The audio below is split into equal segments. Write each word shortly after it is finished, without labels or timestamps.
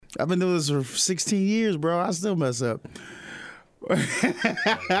I've been doing this for 16 years, bro. I still mess up. Wow.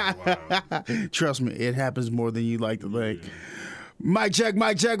 Trust me, it happens more than you like to think. Yeah. Mic check,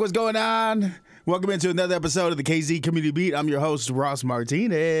 mic check. What's going on? Welcome into another episode of the KZ Community Beat. I'm your host, Ross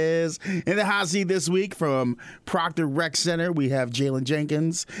Martinez. In the hot seat this week from Proctor Rec Center, we have Jalen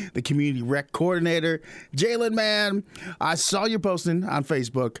Jenkins, the Community Rec Coordinator. Jalen, man, I saw you posting on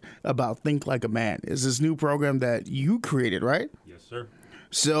Facebook about Think Like a Man. It's this new program that you created, right? Yes, sir.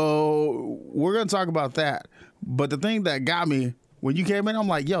 So we're going to talk about that. But the thing that got me, when you came in, I'm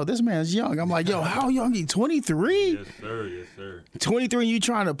like, yo, this man's young. I'm like, yo, how young? He 23? Yes, sir. Yes, sir. 23 and you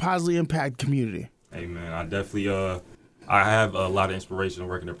trying to positively impact the community. Hey, man, I definitely, I have a lot of inspiration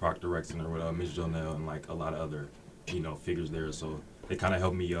working at Proctor Rec Center with Ms. Jonelle and, like, a lot of other, figures there. So they kind of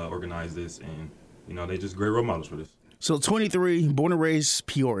helped me organize this, and, they just great role models for this. So 23, born and raised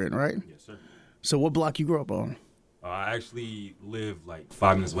Peorian, right? Yes, sir. So what block you grew up on? I actually live, like,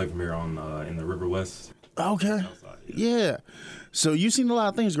 5 minutes away from here on in the River West. Okay. Outside, Yeah. So you've seen a lot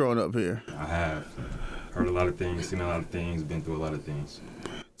of things growing up here. I have heard a lot of things, seen a lot of things, been through a lot of things.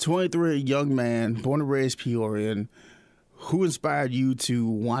 23, young man, born and raised Peorian. Who inspired you to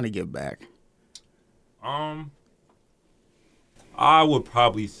want to give back? I would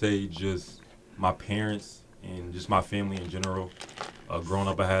probably say just my parents and just my family in general. Growing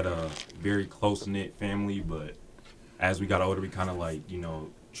up, I had a very close-knit family, but as we got older, we kind of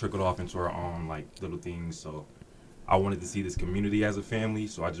trickled off into our own little things. So I wanted to see this community as a family,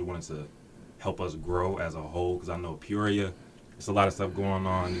 so I just wanted to help us grow as a whole, because I know Peoria, it's a lot of stuff going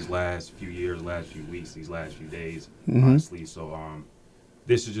on these last few years, last few weeks, these last few days, honestly. So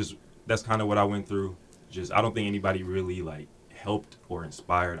that's kind of what I went through. I don't think anybody really helped or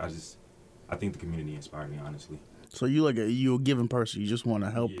inspired. I think the community inspired me, honestly. So you're a giving person. You just want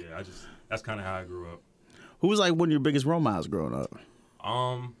to help. Yeah, that's kind of how I grew up. Who was one of your biggest role models growing up?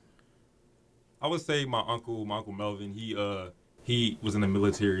 I would say my uncle Melvin. He was in the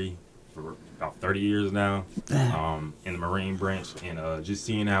military for about 30 years now, in the Marine branch, and just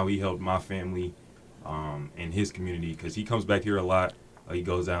seeing how he helped my family, and his community, because he comes back here a lot. He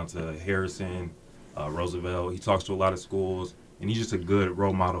goes down to Harrison, Roosevelt. He talks to a lot of schools, and he's just a good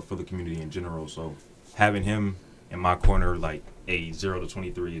role model for the community in general. So having him in my corner, age 0 to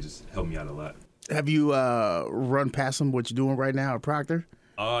 23, it just helped me out a lot. Have you run past him what you're doing right now at Proctor?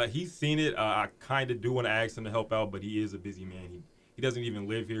 He's seen it. I kind of do want to ask him to help out, but he is a busy man. He doesn't even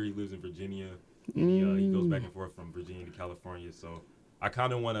live here. He lives in Virginia. And he goes back and forth from Virginia to California. So I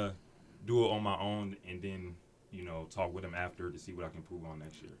kind of want to do it on my own and then, talk with him after to see what I can improve on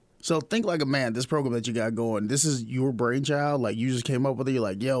next year. So Think Like a Man, this program that you got going, this is your brainchild? You just came up with it? You're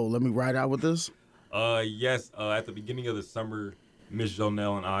like, yo, let me ride out with this? Yes. At the beginning of the summer, Ms.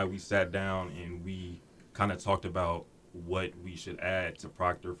 Jonelle and I, we sat down and we kind of talked about what we should add to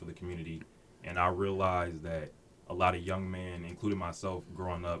Proctor for the community. And I realized that a lot of young men, including myself,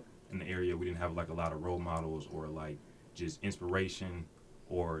 growing up in the area, we didn't have a lot of role models or just inspiration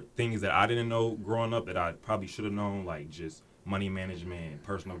or things that I didn't know growing up that I probably should have known, just money management,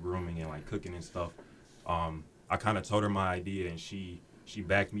 personal grooming, and cooking and stuff. I kind of told her my idea, and she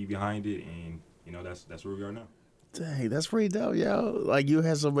backed me behind it, and that's where we are now. Dang, that's pretty dope, yo. You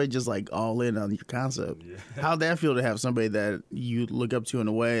had somebody just all in on your concept. Yeah. How'd that feel to have somebody that you look up to in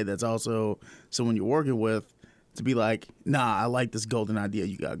a way that's also someone you're working with to be like, nah, I like this golden idea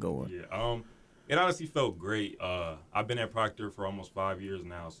you got going? Yeah. It honestly felt great. I've been at Proctor for almost 5 years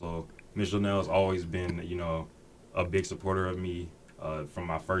now, so Ms. Jonelle has always been, a big supporter of me from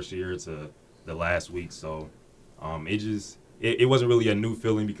my first year to the last week. So it wasn't really a new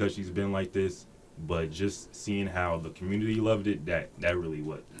feeling because she's been like this. But just seeing how the community loved it, that really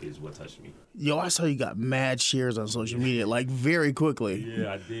what touched me. Yo, I saw you got mad shares on social media, very quickly.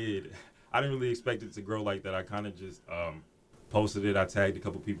 Yeah, I did. I didn't really expect it to grow like that. I kind of just posted it. I tagged a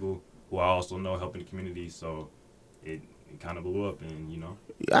couple people who I also know help in the community, so it kind of blew up, and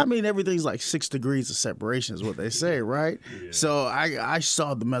I mean, everything's 6 degrees of separation is what they say, right? Yeah. So I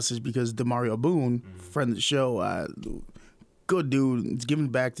saw the message because Demario Boone, friend of the show, good dude, is giving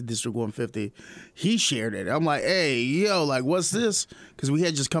back to District 150. He shared it. I'm like, hey, yo, what's this? Because we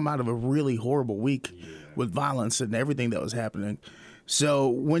had just come out of a really horrible week with violence and everything that was happening. So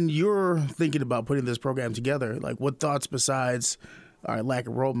when you're thinking about putting this program together, what thoughts besides our lack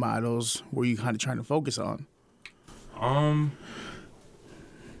of role models were you kind of trying to focus on?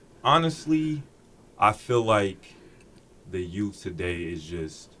 Honestly, I feel like the youth today is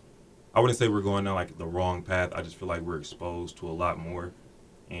just, I wouldn't say we're going down the wrong path. I just feel like we're exposed to a lot more,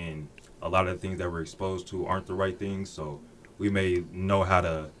 and a lot of the things that we're exposed to aren't the right things. So we may know how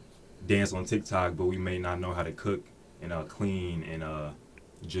to dance on TikTok, but we may not know how to cook and clean and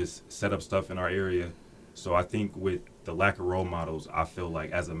just set up stuff in our area. So I think with the lack of role models, I feel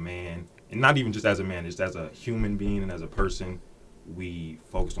like as a man, and not even just as a man, just as a human being and as a person, we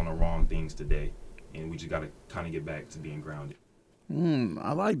focused on the wrong things today, and we just got to kind of get back to being grounded.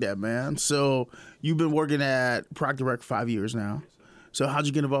 I like that, man. So you've been working at Proctor Rec for 5 years now. So how'd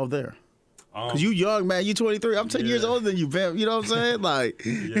you get involved there? Because you young, man. You 23. I'm 10 years older than you, fam. You know what I'm saying? Like,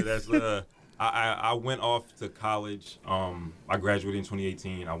 yeah, that's I went off to college. I graduated in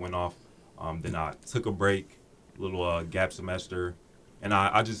 2018. I went off. Then I took a break, little gap semester, and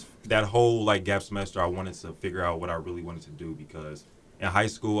I just that whole like gap semester I wanted to figure out what I really wanted to do, because in high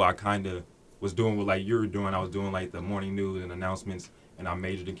school I kind of was doing what like you were doing. I was doing like the morning news and announcements, and I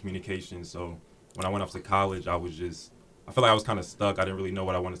majored in communication. So when I went off to college, I felt like I was kind of stuck. I didn't really know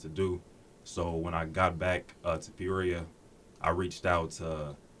what I wanted to do. So when I got back to Peoria, I reached out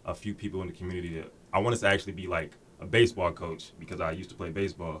to a few people in the community. I wanted to actually be like a baseball coach because I used to play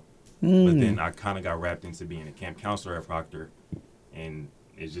baseball. But then I kind of got wrapped into being a camp counselor at Proctor, and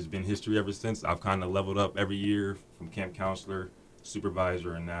it's just been history ever since. I've kind of leveled up every year from camp counselor,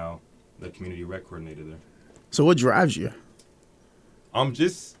 supervisor, and now the community rec coordinator there. So what drives you? I'm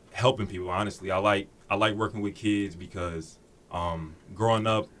just helping people, honestly. I like working with kids because growing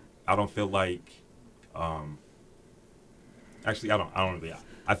up, I don't feel like actually I don't really.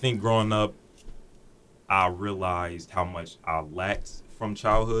 I think growing up, I realized how much I lacked from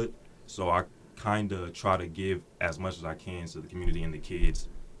childhood. So I kind of try to give as much as I can to the community and the kids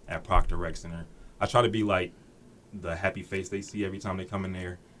at Proctor Rec Center. I try to be like the happy face they see every time they come in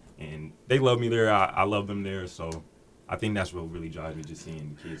there, and they love me there. I love them there. So I think that's what really drives me, just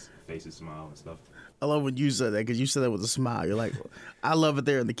seeing the kids' faces smile and stuff. I love when you said that, because you said that with a smile. You're like, I love it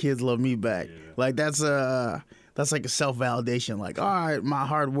there, and the kids love me back. Yeah. Like that's like a self-validation. Like, all right, my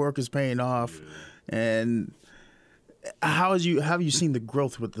hard work is paying off. Yeah. And how have you seen the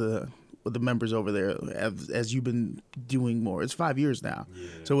growth with the members over there as you've been doing more? It's 5 years now. Yeah.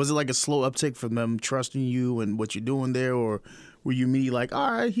 So was it like a slow uptick from them trusting you and what you're doing there, or were you immediately like,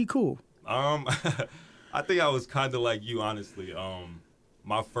 all right, he cool? I think I was kind of like you, honestly.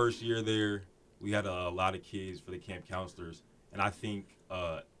 My first year there, we had a lot of kids for the camp counselors, and I think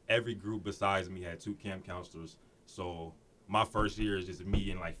every group besides me had 2 camp counselors. So my first year is just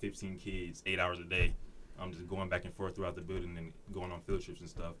me and like 15 kids, 8 hours a day. I'm just going back and forth throughout the building and going on field trips and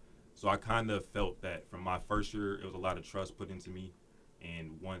stuff. So I kind of felt that from my first year, it was a lot of trust put into me.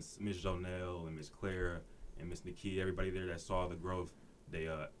 And once Miss Jonelle and Miss Clara and Miss Nikki, everybody there that saw the growth, they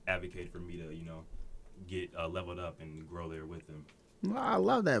advocated for me to, get leveled up and grow there with them. I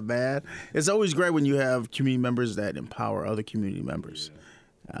love that, man. It's always great when you have community members that empower other community members. Yeah.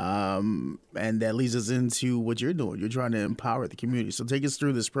 And that leads us into what you're doing. You're trying to empower the community. So take us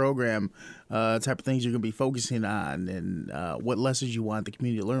through this program, type of things you're going to be focusing on, and what lessons you want the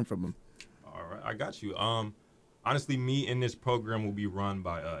community to learn from them. All right, I got you. Honestly, me in this program will be run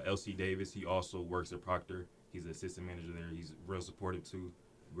by L.C. Davis. He also works at Proctor. He's the assistant manager there. He's real supportive too,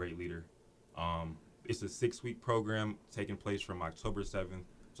 great leader. It's a 6-week program taking place from October 7th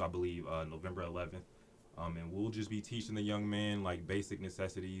to I believe November 11th. And we'll just be teaching the young man like basic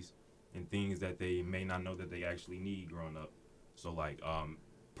necessities and things that they may not know that they actually need growing up. So like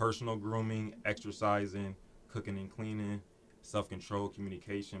personal grooming, exercising, cooking and cleaning, self-control,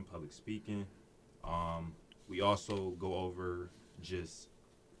 communication, public speaking. We also go over just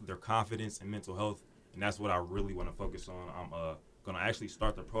their confidence and mental health, and that's what I really want to focus on. I'm going to actually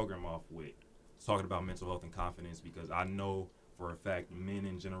start the program off with talking about mental health and confidence, because I know for a fact men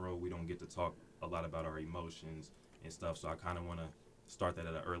in general, we don't get to talk a lot about our emotions and stuff. So I kind of want to start that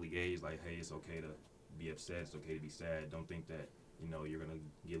at an early age, like, hey, it's okay to be upset, it's okay to be sad. Don't think that you're gonna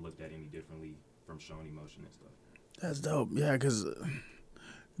get looked at any differently from showing emotion and stuff. That's dope. Yeah, because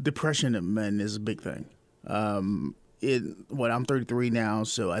depression in men is a big thing. I'm 33 now,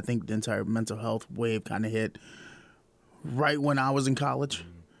 so I think the entire mental health wave kind of hit right when I was in college. Mm-hmm.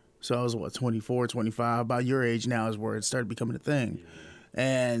 So I was 24, 25, about your age now is where it started becoming a thing. Yeah.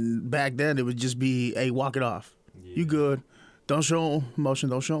 And back then it would just be, hey, walk it off. Yeah. You good. Don't show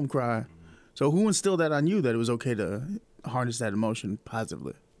emotion. Don't show them cry. Mm-hmm. So who instilled that on you, that it was okay to harness that emotion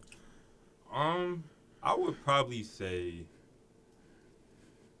positively? I would probably say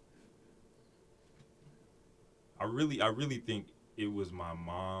I really think it was my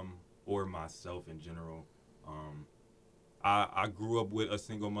mom or myself in general. I grew up with a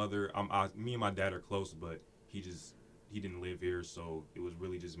single mother. Me and my dad are close, but he didn't live here, so it was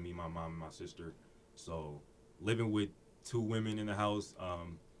really just me, my mom, and my sister. So living with 2 women in the house,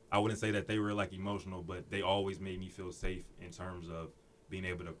 I wouldn't say that they were like emotional, but they always made me feel safe in terms of being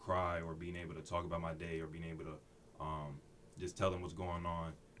able to cry or being able to talk about my day or being able to just tell them what's going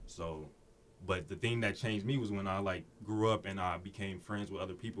on. So, but the thing that changed me was when I like grew up and I became friends with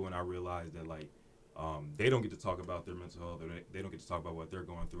other people, and I realized that like they don't get to talk about their mental health, or they don't get to talk about what they're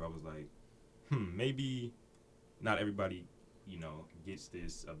going through. I was like, maybe not everybody, gets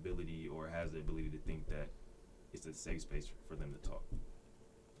this ability or has the ability to think that it's a safe space for them to talk.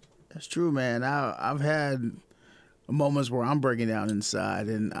 That's true, man. I've had moments where I'm breaking down inside,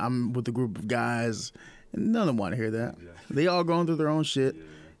 and I'm with a group of guys, and none of them want to hear that. Yeah. They all going through their own shit,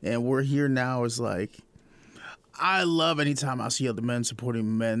 and we're here now. It's like, I love anytime I see other men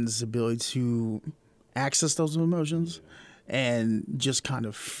supporting men's ability to access those emotions and just kind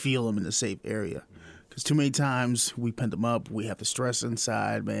of feel them in a safe area. Because too many times we pent them up, we have the stress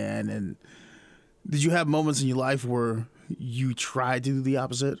inside, man. And did you have moments in your life where you tried to do the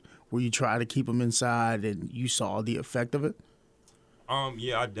opposite, where you tried to keep them inside and you saw the effect of it?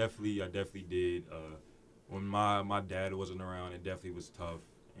 Yeah, I definitely did. When my dad wasn't around, it definitely was tough,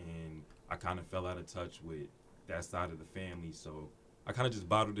 and I kind of fell out of touch with that side of the family. So I kind of just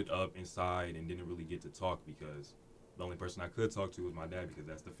bottled it up inside and didn't really get to talk, because the only person I could talk to was my dad, because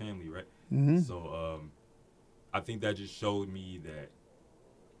that's the family, right? Mm-hmm. So I think that just showed me that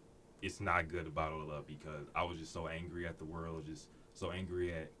it's not good to bottle it up, because I was just so angry at the world, just so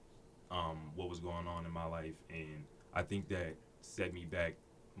angry at what was going on in my life. And I think that set me back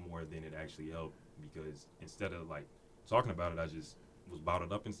more than it actually helped, because instead of like talking about it, I just was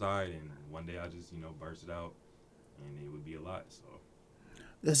bottled up inside, and one day I just, burst it out, and it would be a lot. So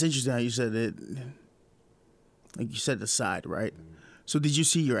that's interesting how you said it. Like you said, aside, right? Mm-hmm. So did you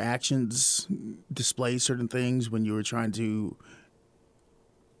see your actions display certain things when you were trying to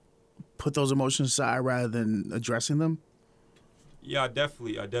put those emotions aside rather than addressing them? Yeah, I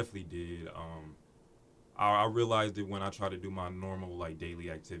definitely did. I realized that when I tried to do my normal like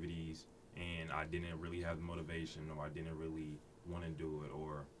daily activities, and I didn't really have the motivation, or I didn't really want to do it,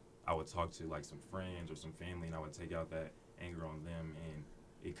 or I would talk to like some friends or some family, and I would take out that anger on them, and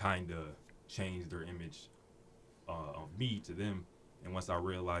it kind of changed their image of me to them. And once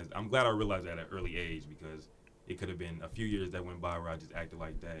I'm glad I realized that at an early age, because it could have been a few years that went by where I just acted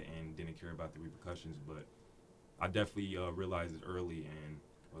like that and didn't care about the repercussions. But I definitely realized it early, and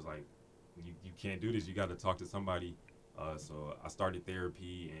was like, you can't do this. You got to talk to somebody. So I started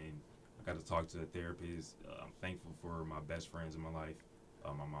therapy, and I got to talk to a therapist. I'm thankful for my best friends in my life,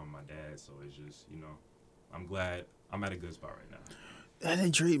 my mom and my dad. So it's just, I'm glad I'm at a good spot right now. That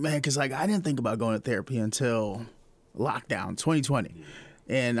intrigued, man, because like I didn't think about going to therapy until lockdown 2020. Yeah.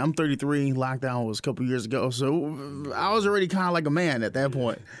 And I'm 33. Lockdown was a couple years ago. So I was already kind of like a man at that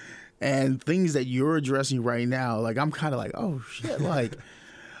point. And things that you're addressing right now, like I'm kind of like, oh, shit. Like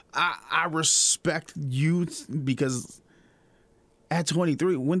I respect you, because at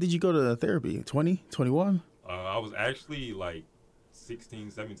 23, when did you go to therapy? 20, 21? I was actually like 16,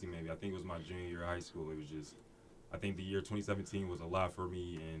 17 maybe. I think it was my junior year of high school. It was just, I think the year 2017 was a lot for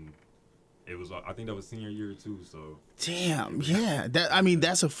me, and it was, I think that was senior year too. So damn, yeah.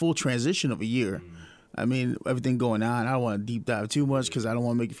 That's a full transition of a year. Mm-hmm. I mean, everything going on. I don't want to deep dive too much, because I don't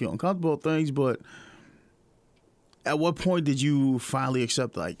want to make you feel uncomfortable with things. But at what point did you finally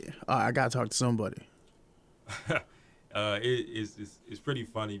accept, like, I gotta talk to somebody? It's pretty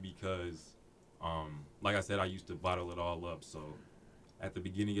funny, because, like I said, I used to bottle it all up. So at the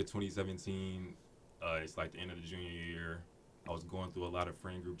beginning of 2017. It's like the end of the junior year. I was going through a lot of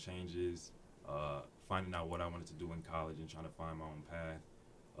friend group changes, finding out what I wanted to do in college and trying to find my own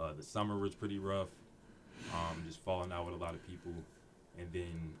path. The summer was pretty rough, just falling out with a lot of people. And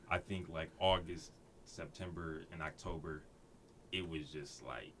then I think like August, September, and October, it was just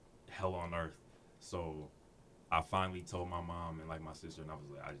like hell on earth. So I finally told my mom and like my sister, and I was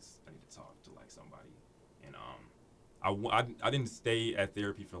like, I need to talk to like somebody. And I didn't stay at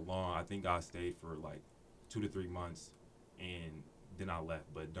therapy for long. I think I stayed for like 2 to 3 months, and then I left.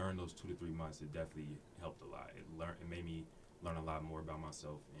 But during those 2 to 3 months, it definitely helped a lot. It made me learn a lot more about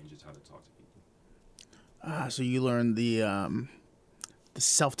myself and just how to talk to people. So you learned the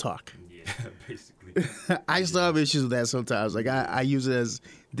self-talk. Yeah, basically. I still have issues with that sometimes. Like I use it as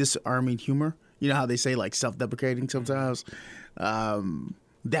disarming humor. You know how they say like self-deprecating sometimes?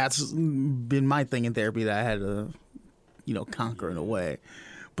 That's been my thing in therapy that I had to, conquer in a way.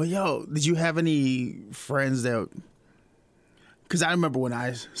 But yo, did you have any friends that? Because I remember when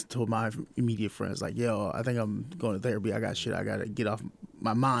I told my immediate friends, like, yo, I think I'm going to therapy. I got shit I got to get off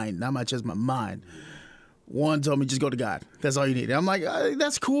my mind, not my chest, my mind. One told me, just go to God. That's all you need. And I'm like,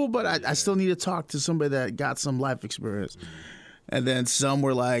 that's cool, but I still need to talk to somebody that got some life experience. And then some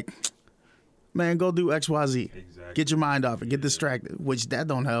were like, man, go do X, Y, Z. Exactly. Get your mind off it. Get distracted, which that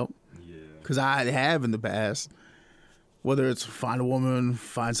don't help. Because I have in the past. Whether it's find a woman,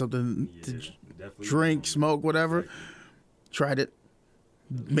 find something to definitely drink, smoke, whatever. Exactly. Tried it,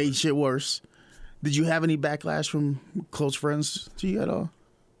 made shit worse. Did you have any backlash from close friends to you at all?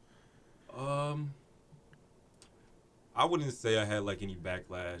 I wouldn't say I had like any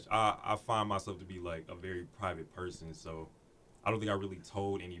backlash. I find myself to be like a very private person, so I don't think I really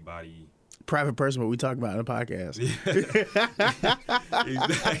told anybody. Private person, what we talk about in the podcast.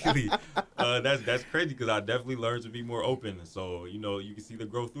 Exactly. That's crazy because I definitely learned to be more open. So you can see the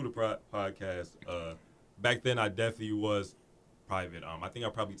growth through the podcast. Back then, I definitely was private. I think I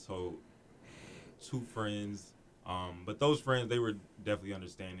probably told 2 friends, but those friends, they were definitely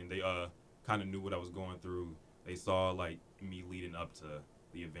understanding. They kind of knew what I was going through. They saw like me leading up to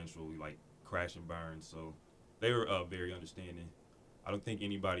the eventual like crash and burn, so they were very understanding. I don't think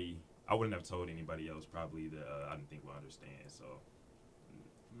I wouldn't have told anybody else probably that I didn't think would understand. So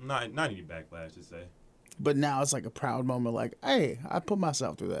not any backlash to say. But now it's like a proud moment. Like, hey, I put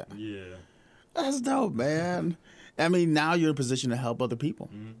myself through that. Yeah. That's dope, man. I mean, now you're in a position to help other people.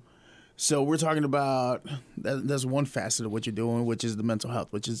 Mm-hmm. So we're talking about that's one facet of what you're doing, which is the mental health,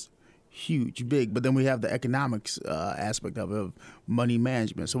 which is huge, big. But then we have the economics aspect of money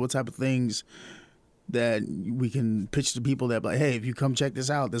management. So what type of things that we can pitch to people that like, hey, if you come check this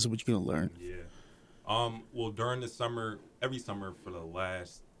out, this is what you're gonna learn. Yeah. Well, during the summer, every summer for the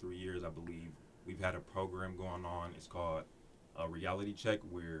last 3 years, I believe, we've had a program going on. It's called a reality check,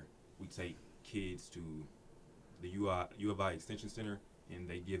 where we take kids to the U of I Extension Center, and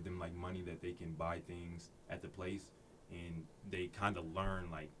they give them like money that they can buy things at the place, and they kind of learn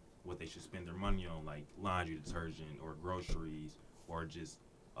like what they should spend their money on, like laundry detergent or groceries or just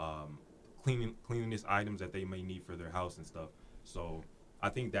cleanliness items that they may need for their house and stuff. So I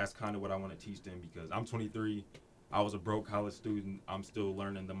think that's kind of what I want to teach them, because I'm 23. I was a broke college student. I'm still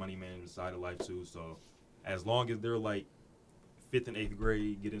learning the money management side of life too. So as long as they're like 5th and 8th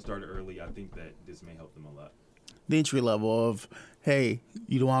grade, getting started early, I think that this may help them a lot. The entry level of, hey,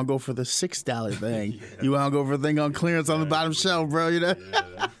 you don't want to go for the $6 thing. Yeah. You want to go for a thing on clearance on the bottom shelf, bro. You know,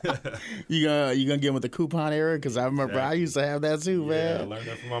 yeah. you gonna get with the coupon era, because I remember I used to have that too, man. I learned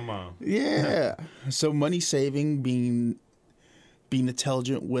that from my mom. Yeah. So money saving, being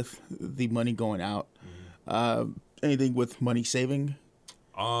intelligent with the money going out. Mm-hmm. Anything with money saving?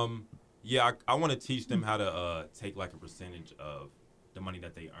 Yeah, I want to teach them how to take like a percentage of the money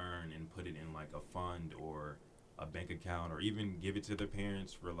that they earn and put it in like a fund or a bank account, or even give it to their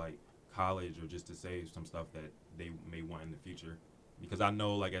parents for like college, or just to save some stuff that they may want in the future. Because I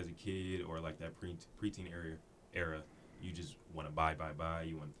know like as a kid, or like that preteen era, you just want to buy.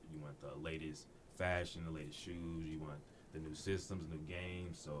 You want the latest fashion, the latest shoes, you want the new systems, new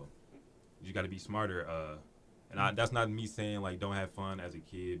games. So you got to be smarter. And that's not me saying like don't have fun as a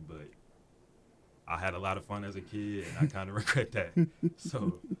kid, but I had a lot of fun as a kid, and I kind of regret that.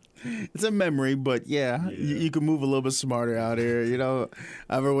 So it's a memory, but yeah. You can move a little bit smarter out here. You know,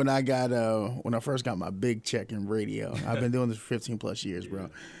 I remember when I first got my big check in radio. I've been doing this for 15 plus years, bro.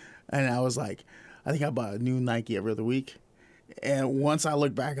 And I was like, I think I bought a new Nike every other week. And once I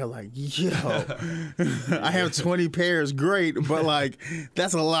look back, I'm like, yo, I have 20 pairs, great, but like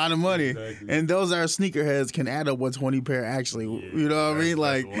that's a lot of money. Exactly. And those are sneakerheads can add up what 20 pair actually, you know what I mean?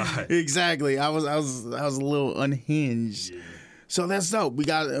 Like, exactly. I was a little unhinged. Yeah. So that's dope.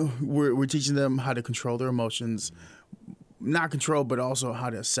 We're teaching them how to control their emotions, not control, but also how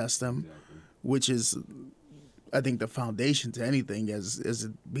to assess them, which is, I think, the foundation to anything as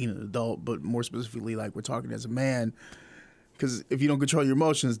being an adult, but more specifically, like we're talking as a man. Because if you don't control your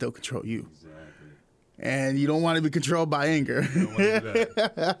emotions, they'll control you. Exactly. And you don't want to be controlled by anger. You don't want to do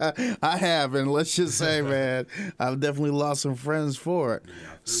that. I have, and let's just say, man, I've definitely lost some friends for it. Yeah,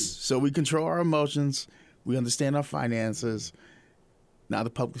 so we control our emotions. We understand our finances. Now the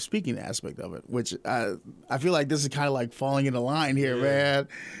public speaking aspect of it, which I feel like this is kind of like falling into line here, man.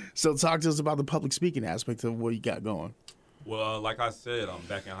 So talk to us about the public speaking aspect of what you got going. Well, like I said,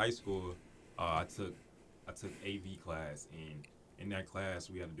 back in high school, I took AV class, and in that class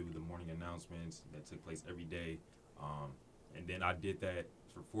we had to do the morning announcements that took place every day, and then I did that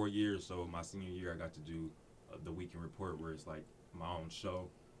for 4 years. So my senior year I got to do the weekend report, where it's like my own show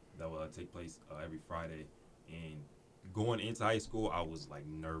that will take place every Friday. And going into high school, I was like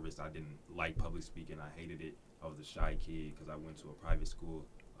nervous. I didn't like public speaking. I hated it. I was a shy kid because I went to a private school,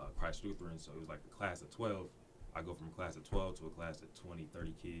 Christ Lutheran, so it was like a class of 12. I go from a class of 12 to a class of 20,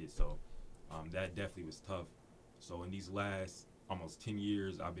 30 kids, so that definitely was tough. So in these last almost 10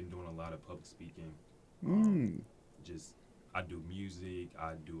 years, I've been doing a lot of public speaking. I do music.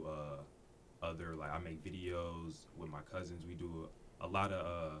 I do I make videos with my cousins. We do a lot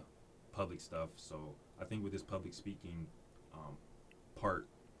of public stuff. So I think with this public speaking part,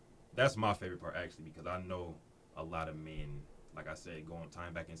 that's my favorite part actually, because I know a lot of men, like I said, going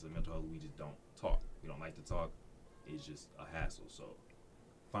time back into the mental health, we just don't talk. We don't like to talk. It's just a hassle. So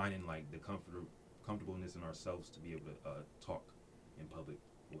finding like the comfortableness in ourselves to be able to talk in public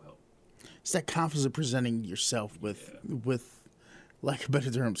will help. It's that confidence of presenting yourself with like a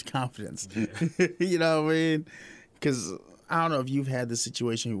better terms, confidence. Yeah. You know what I mean? Because I don't know if you've had this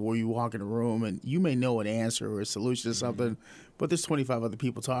situation where you walk in a room and you may know an answer or a solution to something, but there's 25 other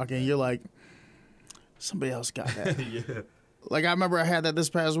people talking. And you're like, somebody else got that. Yeah. Like, I remember I had that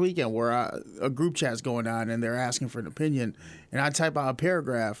this past weekend where a group chat's going on and they're asking for an opinion. And I type out a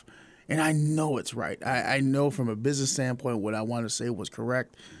paragraph and I know it's right. I know from a business standpoint what I want to say was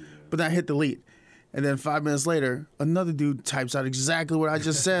correct. Yeah. But then I hit delete. And then 5 minutes later, another dude types out exactly what I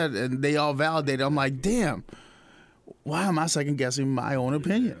just said and they all validate it. I'm like, damn, why am I second guessing my own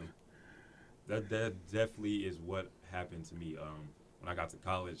opinion? That definitely is what happened to me. When I got to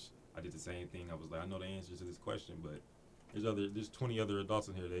college, I did the same thing. I was like, I know the answers to this question, but there's 20 other adults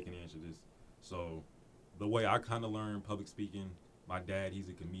in here that can answer this. So the way I kind of learned public speaking, my dad, he's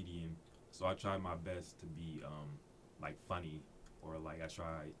a comedian, so I tried my best to be like funny, or like I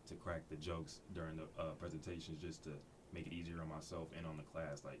tried to crack the jokes during the presentations just to make it easier on myself and on the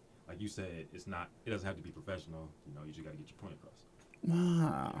class. Like you said, it doesn't have to be professional. You know, you just got to get your point across.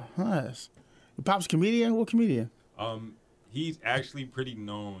 Wow, nice. Your pop's comedian? What comedian? He's actually pretty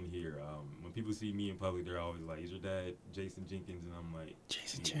known here. When people see me in public, they're always like, "Is your dad Jason Jenkins?" And I'm like,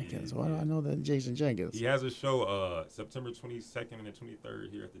 Jason Jenkins. Why do I know that Jason Jenkins? He has a show September 22nd and the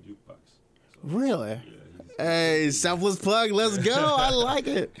 23rd here at the Jukebox. So, really? Yeah. Hey, selfless plug. Let's go. I like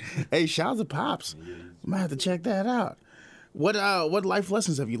it. Hey, shout out to Pops. Yeah, I might have to check that out. What life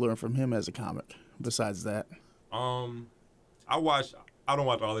lessons have you learned from him as a comic? Besides that, I don't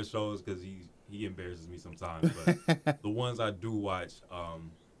watch all his shows because he embarrasses me sometimes. But the ones I do watch,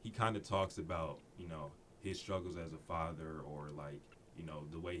 he kind of talks about, you know, his struggles as a father, or like, you know,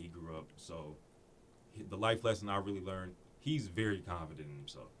 the way he grew up. So the life lesson I really learned, he's very confident in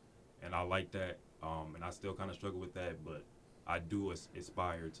himself, and I like that. And I still kind of struggle with that, but I do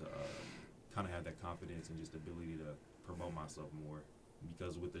aspire to kind of have that confidence and just ability to promote myself more.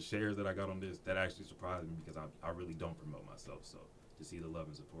 Because with the shares that I got on this, that actually surprised me, because I really don't promote myself. So to see the love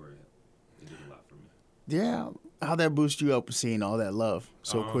and support, it did a lot for me. Yeah. How'd that boost you up seeing all that love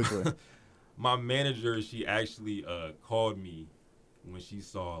so quickly? My manager, she actually called me when she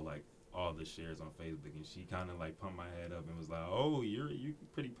saw like all the shares on Facebook, and she kind of like pumped my head up and was like, "Oh, you're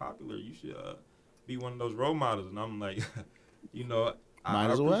pretty popular. You should be one of those role models." And I'm like, you know, I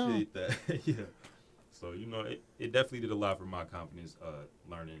appreciate that. Yeah. So, you know, it definitely did a lot for my confidence,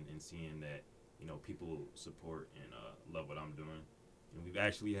 learning and seeing that, you know, people support and love what I'm doing. And we've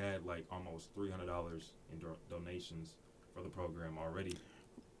actually had like almost $300 in donations for the program already.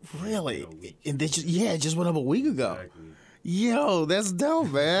 Really? And they it just went up a week ago. Exactly. Yo, that's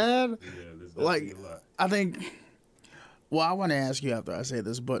dope, man. Yeah, there's definitely a lot. I think, well, I want to ask you after I say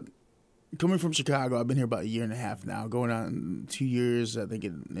this, but coming from Chicago, I've been here about a year and a half now, going on 2 years. I think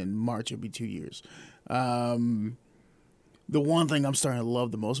in March it'll be 2 years. The one thing I'm starting to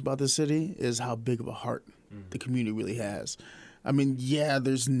love the most about this city is how big of a heart the community really has. I mean, yeah,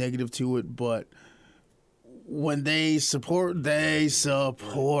 there's negative to it, but when they support, they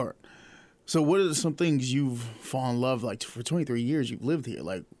support. So what are some things you've fallen in love, like for 23 years you've lived here?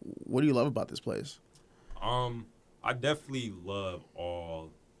 Like, what do you love about this place? I definitely love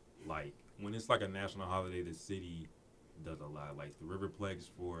all, like, when it's like a national holiday, the city does a lot. Like the Riverplex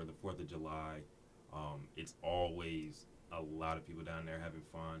for the 4th of July, it's always a lot of people down there having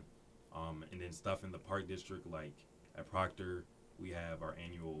fun. And then stuff in the Park District, like at Proctor, we have our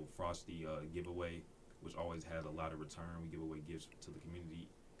annual Frosty giveaway, which always has a lot of return. We give away gifts to the community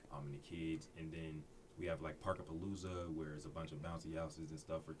and the kids. And then we have like Parkapalooza, where it's a bunch of bouncy houses and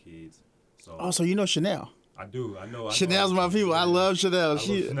stuff for kids. So you know Chanel. I do. I know. Chanel's my people. I love Chanel. I love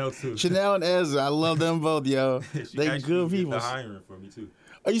Chanel too. Chanel and Ezra. I love them both, yo. They good people. She's hiring for me too.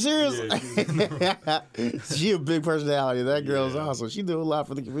 Are you serious? Yeah, she a big personality. That girl's awesome. She do a lot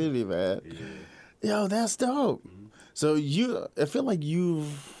for the community, man. Yeah. Yo, that's dope. Mm-hmm. So I feel like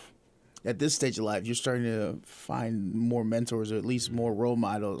you've, at this stage of life, you're starting to find more mentors, or at least more role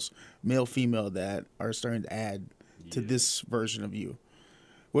models, male, female, that are starting to add to this version of you.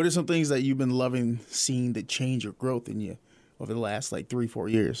 What are some things that you've been loving seeing that change your growth in you over the last like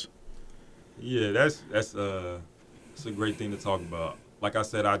 3-4 years? Yeah, that's a great thing to talk about. Like I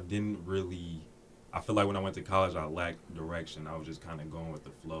said, I feel like when I went to college, I lacked direction. I was just kind of going with the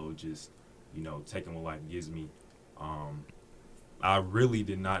flow, just, you know, taking what life gives me. I really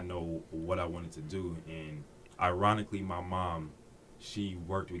did not know what I wanted to do. And ironically, my mom, she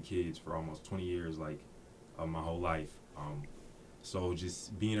worked with kids for almost 20 years, like my whole life. So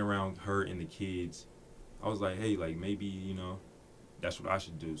just being around her and the kids, I was like, hey, like maybe, that's what I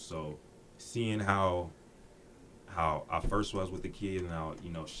should do. So seeing how I first was with the kids and how,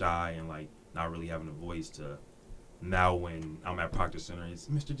 shy and like not really having a voice to now when I'm at Proctor Center, it's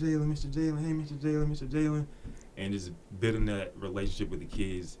Mr. Jalen, hey, Mr. Jalen. And just building that relationship with the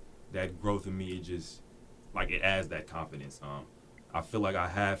kids, that growth in me, it just, like, it adds that confidence. I feel like I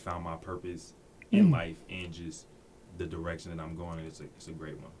have found my purpose in life and just the direction that I'm going in. It's a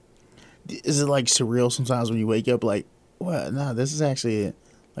great one. Is it, like, surreal sometimes when you wake up, like, what? Nah, this is actually it.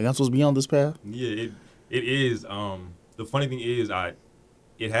 Like, I'm supposed to be on this path? Yeah, it is. The funny thing is,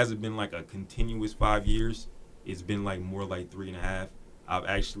 it hasn't been, like, a continuous 5 years. It's been like more like 3.5. I've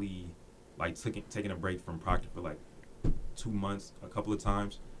actually like taken a break from Proctor for like 2 months a couple of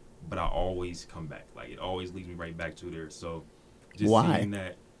times, but I always come back. Like it always leads me right back to there. So just seeing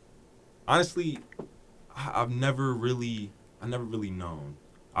that, honestly, I've never really known.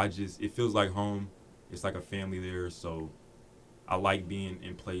 It feels like home. It's like a family there. So I like being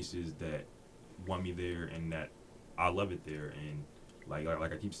in places that want me there and that I love it there. And like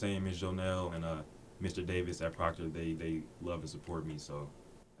I keep saying, Ms. Jonelle and Mr. Davis at Proctor, they love and support me. So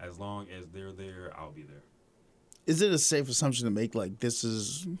as long as they're there, I'll be there. Is it a safe assumption to make, like,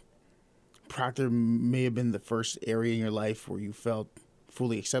 Proctor may have been the first area in your life where you felt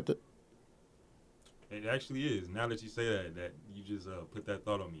fully accepted? It actually is. Now that you say that you just put that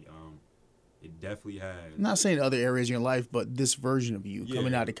thought on me. It definitely has. I'm not saying other areas in your life, but this version of you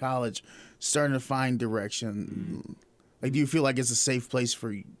coming out of college, starting to find direction. Mm-hmm. Like, do you feel like it's a safe place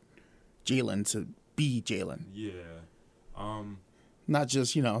for Jalen to be Jalen? Yeah. Not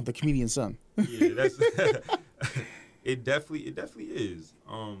just, the comedian's son. Yeah, that's it definitely is.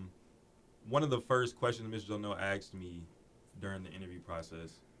 One of the first questions Ms. Jonelle asked me during the interview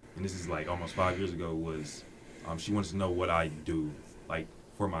process, and this is like almost 5 years ago, was she wants to know what I do, like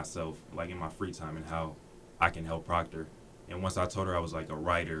for myself, like in my free time, and how I can help Proctor. And once I told her I was like a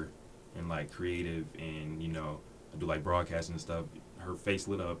writer and like creative and I do like broadcasting and stuff, her face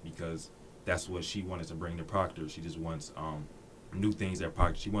lit up because that's what she wanted to bring to Proctor. She just wants new things at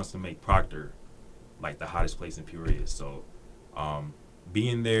Proctor. She wants to make Proctor like the hottest place in Peoria. So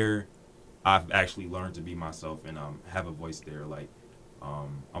being there, I've actually learned to be myself and have a voice there. Like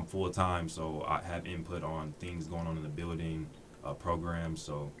I'm full time, so I have input on things going on in the building, programs.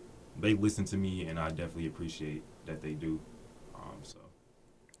 So they listen to me, and I definitely appreciate that they do. So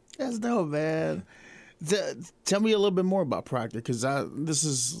that's dope, man. Tell me a little bit more about Proctor, because this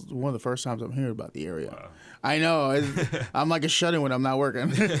is one of the first times I'm hearing about the area. Wow. I know. I'm like a shut-in when I'm not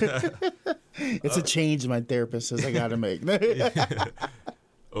working. It's a change my therapist says I got to make.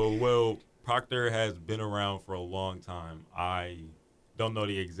 Oh, well, Proctor has been around for a long time. I don't know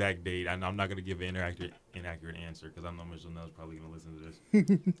the exact date, and I'm not going to give an inaccurate answer because I know Ms. Jonelle is probably going to listen to this.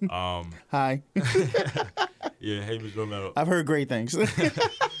 Hi. Yeah, hey, Ms. Jonelle. I've heard great things.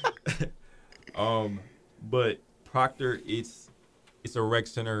 But Proctor, it's a rec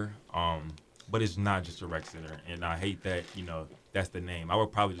center, but it's not just a rec center, and I hate that that's the name. I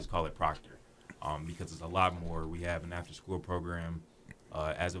would probably just call it Proctor, because it's a lot more. We have an after-school program.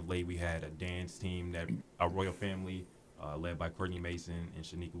 As of late, we had a dance team a royal family led by Courtney Mason and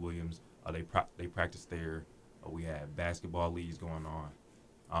Shanika Williams. They practice there. We have basketball leagues going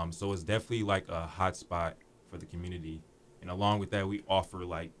on. So it's definitely like a hot spot for the community. And along with that, we offer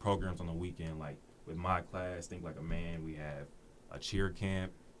like programs on the weekend, like with my class, Think Like a Man. We have a cheer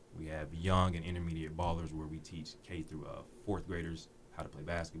camp. We have young and intermediate ballers where we teach K through fourth graders how to play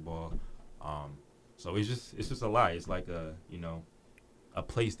basketball. So it's just a lot. It's like a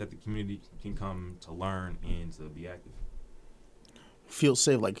place that the community can come to learn and to be active. Feel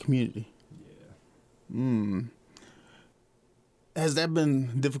safe like a community. Yeah. Has that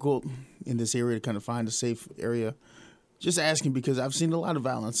been difficult in this area to kind of find a safe area? Just asking because I've seen a lot of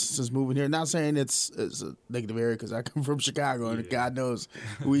violence since moving here. Not saying it's a negative area because I come from Chicago and God knows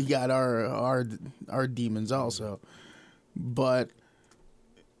we got our demons also. But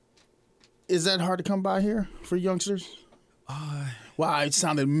is that hard to come by here for youngsters? Wow, it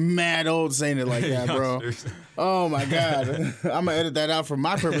sounded mad old saying it like that, bro. Oh my God, I'm gonna edit that out for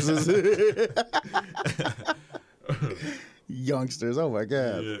my purposes. Youngsters, oh my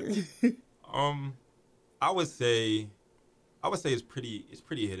God. Yeah. I would say it's pretty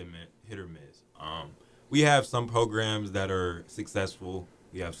hit or miss. We have some programs that are successful.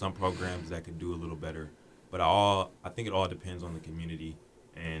 We have some programs that could do a little better. But I think it all depends on the community.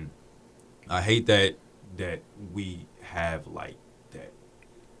 And I hate that we have like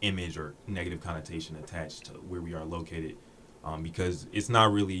image or negative connotation attached to where we are located, because it's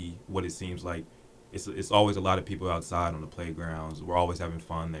not really what it seems like. It's always a lot of people outside on the playgrounds. We're always having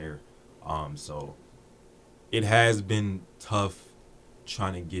fun there. So it has been tough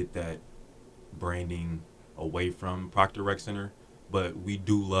trying to get that branding away from Proctor Rec Center, but we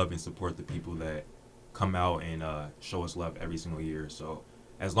do love and support the people that come out and show us love every single year. So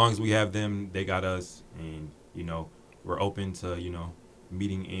as long as we have them, they got us, and we're open to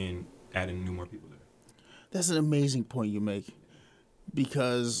meeting and adding more people there. That's an amazing point you make,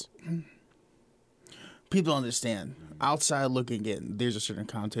 because people understand. Outside looking in, there's a certain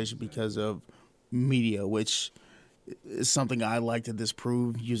connotation because of media, which is something I like to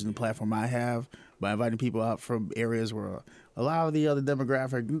disprove using the platform I have by inviting people out from areas where a lot of the other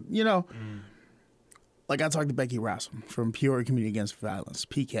demographic, like I talked to Becky Rassam from Peoria Community Against Violence,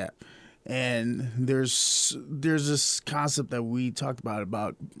 PCAP, and there's this concept that we talked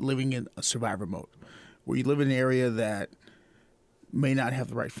about living in a survivor mode, where you live in an area that may not have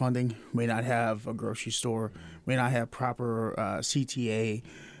the right funding, may not have a grocery store, may not have proper CTA.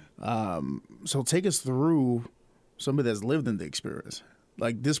 So take us through somebody that's lived in the experience.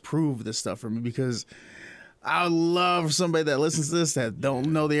 Like, disprove this stuff for me, because I love somebody that listens to this that don't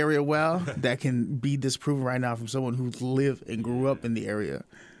know the area well, that can be disproven right now from someone who's lived and grew up in the area.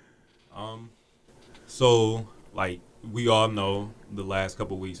 So, like, we all know the last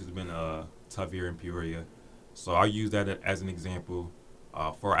couple of weeks has been tough here in Peoria. So I'll use that as an example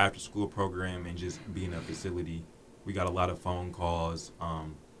for our after-school program and just being a facility. We got a lot of phone calls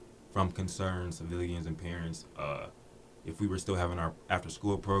from concerned civilians and parents if we were still having our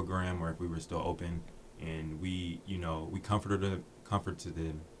after-school program or if we were still open. And we comforted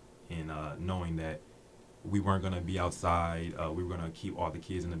them in knowing that we weren't going to be outside. We were going to keep all the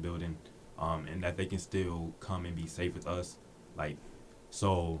kids in the building, and that they can still come and be safe with us. Like,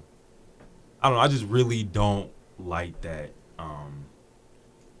 so I don't know. I just really don't like that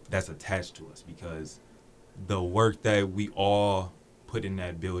that's attached to us, because the work that we all put in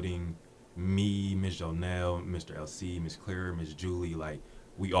that building, me, Ms. Jonelle, Mr. LC, Ms. Claire, Ms. Julie, like,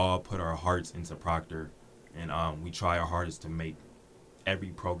 we all put our hearts into Proctor, and we try our hardest to make every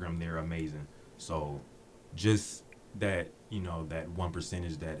program there amazing. So just that, that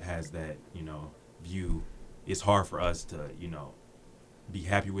 1% that has that, view, it's hard for us to, be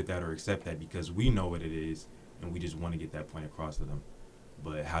happy with that or accept that, because we know what it is and we just want to get that point across to them.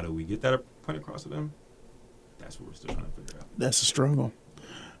 But how do we get that point across to them? That's what we're still trying to figure out. That's a struggle,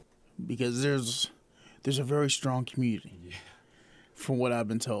 because there's a very strong community. Yeah. From what I've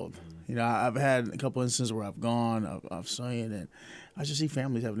been told. I've had a couple instances where I've gone, I've seen, and I just see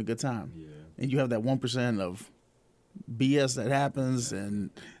families having a good time. Yeah. And you have that 1% of BS that happens, and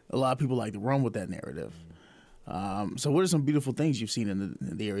a lot of people like to run with that narrative. So what are some beautiful things you've seen in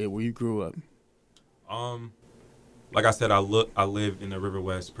the area where you grew up? Like I said, I lived in the River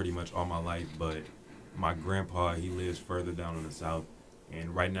West pretty much all my life, but my grandpa, he lives further down in the south,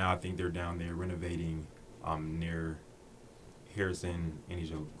 and right now I think they're down there renovating near Harrison,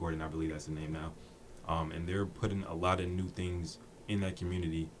 Angel Gordon, I believe that's the name now, and they're putting a lot of new things in that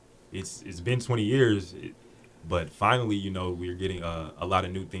community. It's been 20 years, but finally, we're getting a lot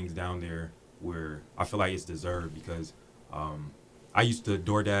of new things down there where I feel like it's deserved, because I used to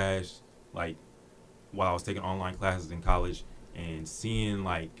DoorDash, like, while I was taking online classes in college, and seeing,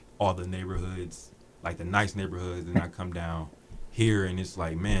 like, all the neighborhoods, like the nice neighborhoods, and I come down here and it's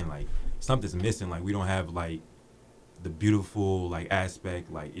like, man, like, something's missing. Like, we don't have, like, the beautiful, like,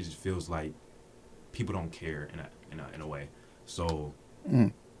 aspect. Like, it just feels like people don't care in a way. So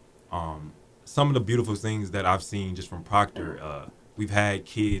some of the beautiful things that I've seen just from Proctor, we've had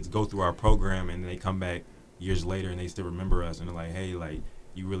kids go through our program and they come back years later and they still remember us, and they're like, hey, like,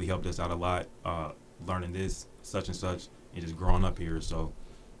 you really helped us out a lot, learning this, such and such, and just growing up here. So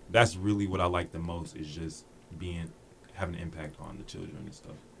that's really what I like the most, is just having an impact on the children and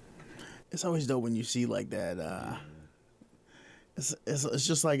stuff. It's always dope when you see like that. It's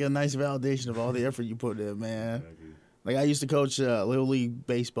just like a nice validation of all the effort you put in, man. Exactly. Like, I used to coach Little League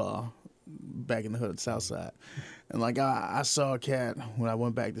baseball back in the hood, South Side. And, like, I saw a cat when I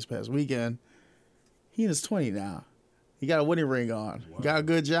went back this past weekend. He in his 20s now. He got a winning ring on. Wow. Got a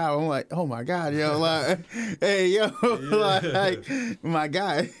good job. I'm like, oh, my God, yo. Like, hey, yo. Yeah. Like, my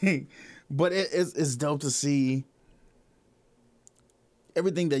guy. But it's dope to see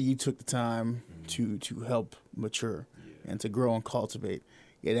everything that you took the time to help mature and to grow and cultivate,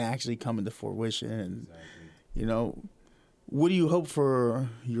 it actually come into fruition. And, exactly. What do you hope for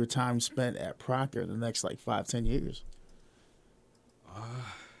your time spent at Proctor the next, like, 5-10 years?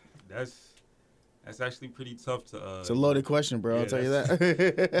 That's That's actually pretty tough to. It's a loaded question, bro. Yeah, I'll tell you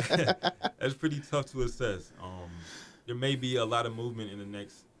that. That's pretty tough to assess. There may be a lot of movement in the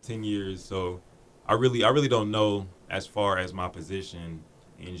next 10 years, so I really don't know as far as my position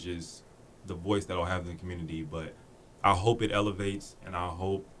and just the voice that I'll have in the community. But I hope it elevates, and I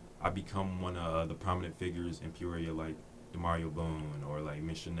hope I become one of the prominent figures in Peoria, like DeMario Boone or like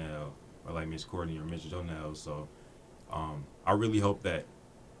Miss Chanel or like Miss Courtney or Miss Jonelle. So I really hope that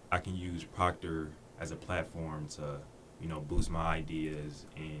I can use Proctor as a platform to, boost my ideas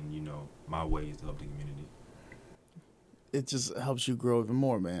and, my ways to help the community. It just helps you grow even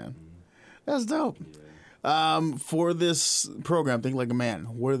more, man. Mm-hmm. That's dope. Yeah. For this program, Think Like a Man,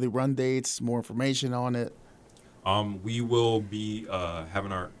 what are the run dates, more information on it? We will be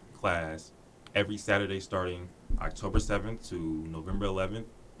having our class every Saturday starting October 7th to November 11th,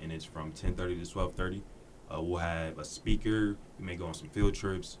 and it's from 10:30 to 12:30. We'll have a speaker. We may go on some field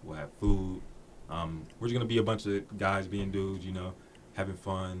trips. We'll have food. We're just going to be a bunch of guys being dudes, having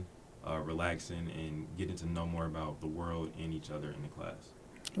fun, relaxing, and getting to know more about the world and each other in the class.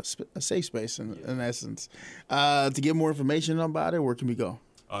 A safe space, in essence. To get more information about it, where can we go?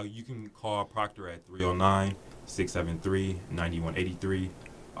 You can call Proctor at 309-673-9183.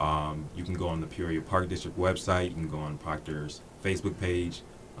 You can go on the Peoria Park District website. You can go on Proctor's Facebook page.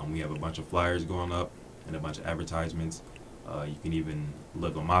 We have a bunch of flyers going up and a bunch of advertisements. You can even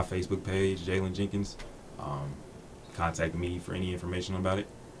look on my Facebook page, Jalen Jenkins. Contact me for any information about it.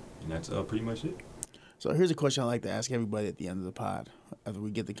 And that's pretty much it. So here's a question I like to ask everybody at the end of the pod, after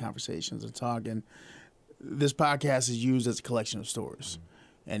we get the conversations and talking. This podcast is used as a collection of stories. Mm-hmm.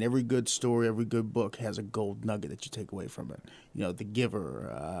 And every good story, every good book has a gold nugget that you take away from it. The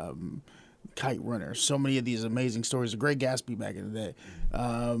Giver, Kite Runner, so many of these amazing stories. The Great Gatsby back in the day.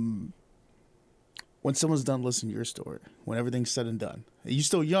 When someone's done listening to your story, when everything's said and done, you're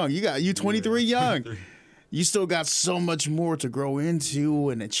still young. You 23 young. 23. You still got so much more to grow into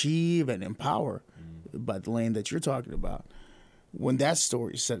and achieve and empower by the lane that you're talking about. When that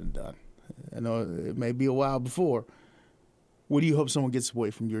story is said and done, I know it may be a while before, what do you hope someone gets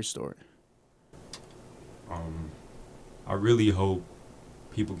away from your story? I really hope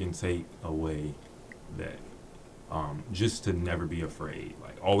people can take away that just to never be afraid.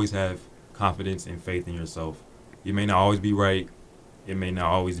 Like, always have confidence and faith in yourself. You may not always be right. It may not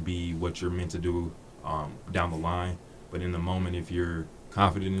always be what you're meant to do down the line. But in the moment, if you're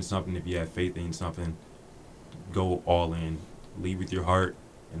confident in something, if you have faith in something, go all in. Lead with your heart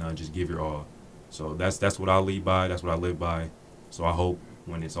and just give your all. So that's what I lead by. That's what I live by. So I hope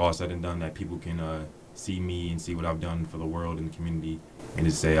when it's all said and done that people can see me and see what I've done for the world and the community and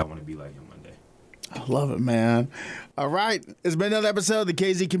just say I want to be like him one day. I love it, man. All right. It's been another episode of the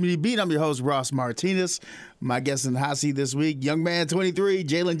KZ Community Beat. I'm your host, Ross Martinez. My guest in the hot seat this week, young man 23,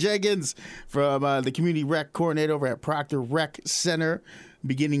 Jalen Jenkins from the Community Rec Coordinator over at Proctor Rec Center,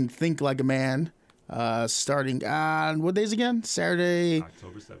 beginning Think Like a Man, starting on what days again? Saturday?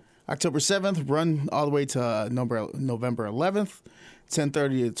 October 7th, run all the way to November 11th,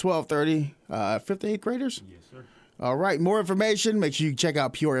 10:30 to 12:30, 5th to 8th graders? Yes, sir. All right, more information, make sure you check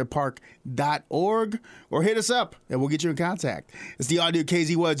out peoriapark.org or hit us up and we'll get you in contact. It's the Audio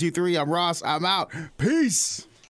KZ123. I'm Ross. I'm out. Peace.